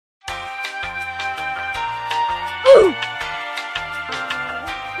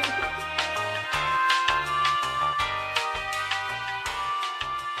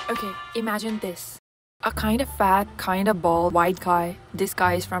Okay, imagine this. A kind of fat, kind of bald, white guy. This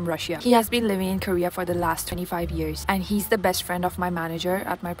guy is from Russia. He has been living in Korea for the last 25 years and he's the best friend of my manager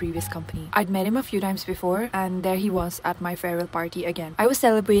at my previous company. I'd met him a few times before and there he was at my farewell party again. I was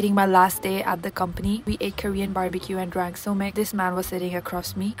celebrating my last day at the company. We ate Korean barbecue and drank somek. This man was sitting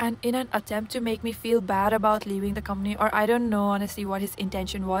across me and in an attempt to make me feel bad about leaving the company, or I don't know honestly what his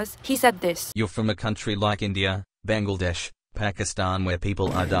intention was, he said this. You're from a country like India, Bangladesh, Pakistan where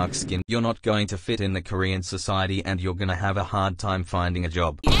people are dark-skinned. You're not going to fit in the Korean society and you're gonna have a hard time finding a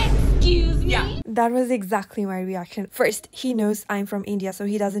job. Excuse me? Yeah. That was exactly my reaction. First, he knows I'm from India, so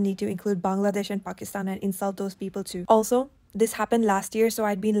he doesn't need to include Bangladesh and Pakistan and insult those people too. Also, this happened last year, so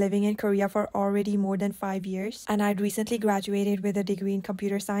I'd been living in Korea for already more than 5 years. And I'd recently graduated with a degree in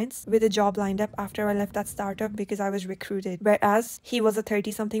computer science with a job lined up after I left that startup because I was recruited. Whereas he was a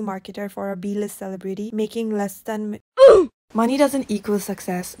 30-something marketer for a B-list celebrity making less than... Money doesn't equal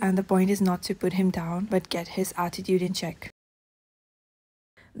success, and the point is not to put him down, but get his attitude in check.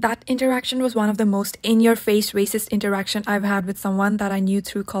 That interaction was one of the most in-your-face racist interaction I've had with someone that I knew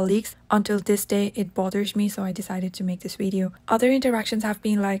through colleagues. Until this day, it bothers me, so I decided to make this video. Other interactions have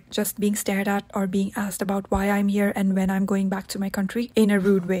been like just being stared at or being asked about why I'm here and when I'm going back to my country in a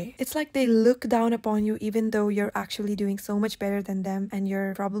rude way. It's like they look down upon you even though you're actually doing so much better than them and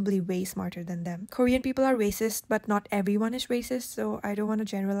you're probably way smarter than them. Korean people are racist, but not everyone is racist, so I don't want to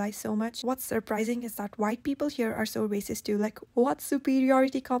generalize so much. What's surprising is that white people here are so racist too. Like, what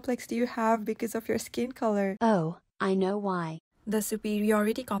superiority complex do you have because of your skin color? Oh, I know why. The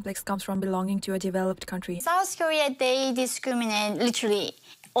superiority complex comes from belonging to a developed country. South Korea, they discriminate literally.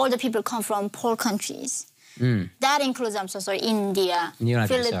 All the people come from poor countries. That includes, I'm so sorry, India,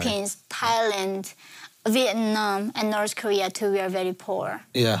 Philippines, Thailand, Vietnam, and North Korea too. We are very poor.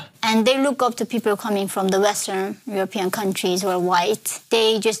 Yeah. And they look up to people coming from the Western European countries who are white.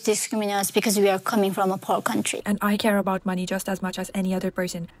 They just discriminate us because we are coming from a poor country. And I care about money just as much as any other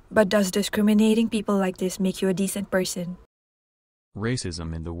person. But does discriminating people like this make you a decent person?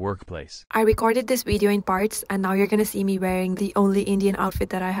 Racism in the workplace. I recorded this video in parts and now you're gonna see me wearing the only Indian outfit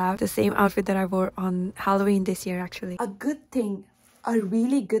that I have. The same outfit that I wore on Halloween this year actually. A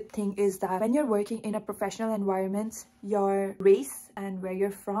really good thing is that when you're working in a professional environment, your race and where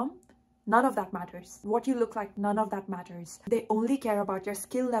you're from, none of that matters. What you look like, none of that matters. They only care about your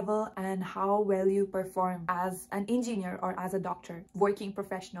skill level and how well you perform as an engineer or as a doctor, working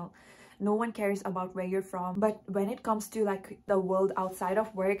professional. No one cares about where you're from, but when it comes to like the world outside of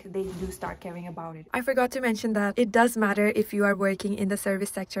work, they do start caring about it. I forgot to mention that it does matter if you are working in the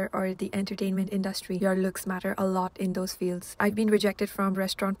service sector or the entertainment industry. Your looks matter a lot in those fields. I've been rejected from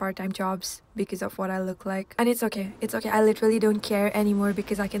restaurant part-time jobs because of what I look like. And it's okay. It's okay. I literally don't care anymore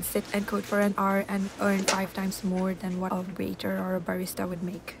because I can sit and code for an hour and earn 5 times more than what a waiter or a barista would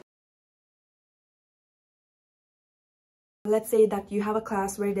make. Let's say that you have a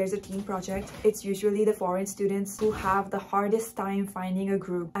class where there's a team project. It's usually the foreign students who have the hardest time finding a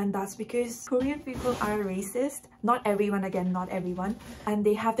group. And that's because Korean people are racist. Not everyone, again, not everyone. And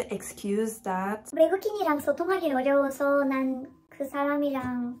they have the excuse that 외국인이랑 소통하기 어려워서 난 그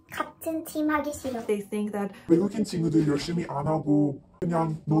사람이랑 같은 팀 하기 싫어. They think that 외국인 친구들 열심히 안 하고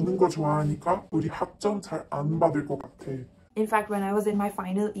그냥 노는 거 좋아하니까 우리 학점 잘 안 받을 것 같아. in fact, when I was in my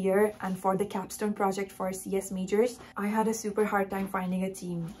final year and for the capstone project for CS majors, I had a super hard time finding a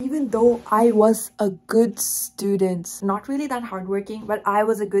team. Even though I was a good student, not really that hardworking, but I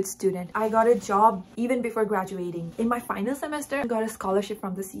was a good student. I got a job even before graduating. In my final semester, I got a scholarship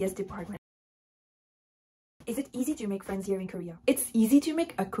from the CS department. Is it easy to make friends here in Korea? It's easy to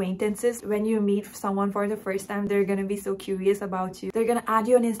make acquaintances. When you meet someone for the first time, they're gonna be so curious about you. They're gonna add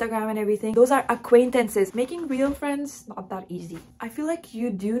you on Instagram and everything. Those are acquaintances. Making real friends, not that easy. I feel like you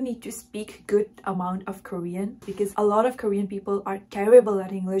do need to speak good amount of Korean because a lot of Korean people are terrible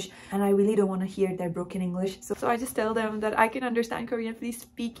at English and I really don't want to hear their broken English. So I just tell them that I can understand Korean. Please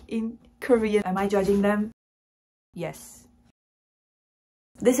speak in Korean. Am I judging them? Yes.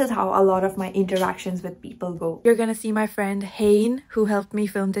 This is how a lot of my interactions with people go. You're gonna see my friend Hein, who helped me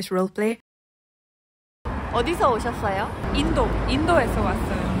film this roleplay. 어디서 오셨어요? 인도에서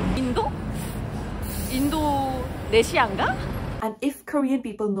왔어요. 인도 내시안가? And if Korean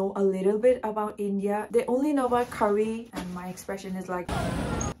people know a little bit about India, they only know about curry, and my expression is like...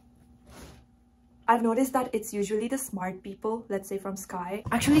 I've noticed that it's usually the smart people, let's say from Sky.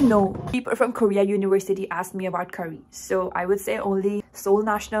 Actually, no. People from Korea University asked me about curry. So I would say only Seoul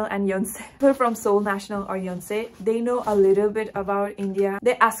National and Yonsei. People from Seoul National or Yonsei, they know a little bit about India.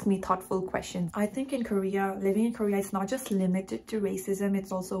 They ask me thoughtful questions. I think in Korea, living in Korea is not just limited to racism,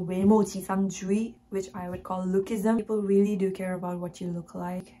 it's also 외모지상주의, which I would call lookism. People really do care about what you look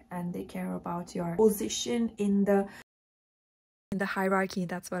like, and they care about your position in the hierarchy.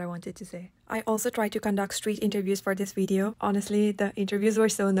 That's what I wanted to say. I also tried to conduct street interviews for this video. Honestly, the interviews were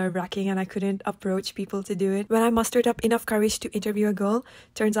so nerve-wracking and I couldn't approach people to do it. When I mustered up enough courage to interview a girl,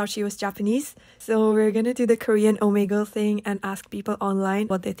 turns out she was Japanese. So we're gonna do the Korean omegle thing and ask people online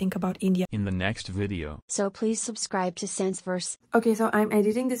what they think about India in the next video. So please subscribe to Senseverse. Okay, so I'm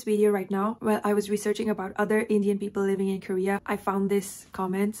editing this video right now. While I was researching about other Indian people living in Korea, I found this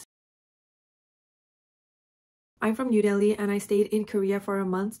comment. I'm from New Delhi and I stayed in Korea for a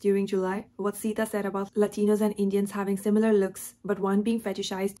month during July. What Sita said about Latinos and Indians having similar looks, but one being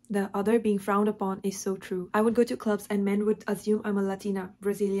fetishized, the other being frowned upon is so true. I would go to clubs and men would assume I'm a Latina,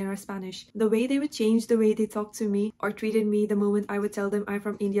 Brazilian or Spanish. The way they would change the way they talked to me or treated me the moment I would tell them I'm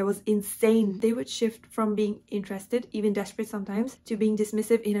from India was insane. They would shift from being interested, even desperate sometimes, to being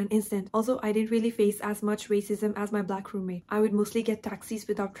dismissive in an instant. Also, I didn't really face as much racism as my black roommate. I would mostly get taxis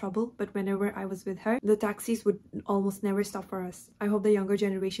without trouble, but whenever I was with her, the taxis would almost never stop for us. I hope the younger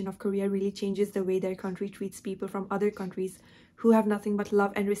generation of Korea really changes the way their country treats people from other countries who have nothing but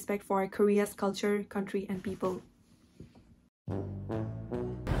love and respect for Korea's culture, country, and people.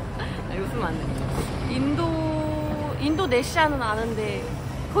 웃으면 안 돼. 인도네시아는 아는데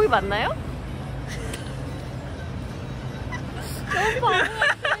거기 맞나요? 너무 바보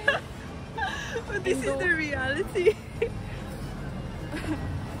같아. But this is the reality.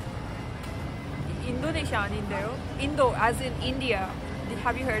 인도네시아 아닌데요? Indo as in India.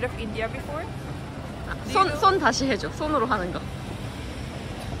 Have you heard of India before? 손 다시 해줘. 손으로 하는 거.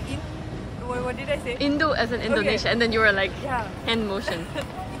 What did I say? Indo as in Indonesia, okay. And then you were like hand motion.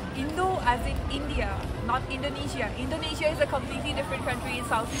 Indo as in India, not Indonesia. Indonesia is a completely different country in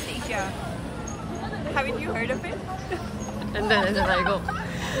Southeast Asia. Haven't you heard of it? And then I go.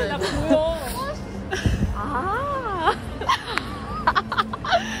 아.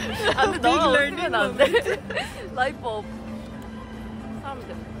 안 돼, 너가 웃으면 안 돼. 라이프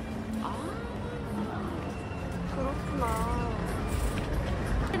사람들. 아, 그렇구나.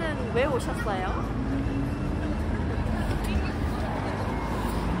 는 왜 오셨어요?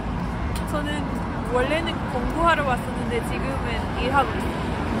 저는 원래는 공부하러 왔었는데 지금은 일하고 있어요.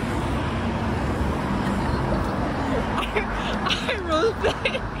 I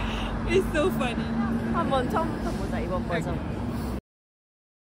roleplay. It's so funny. 한번 처음부터 보자, 이번 버전.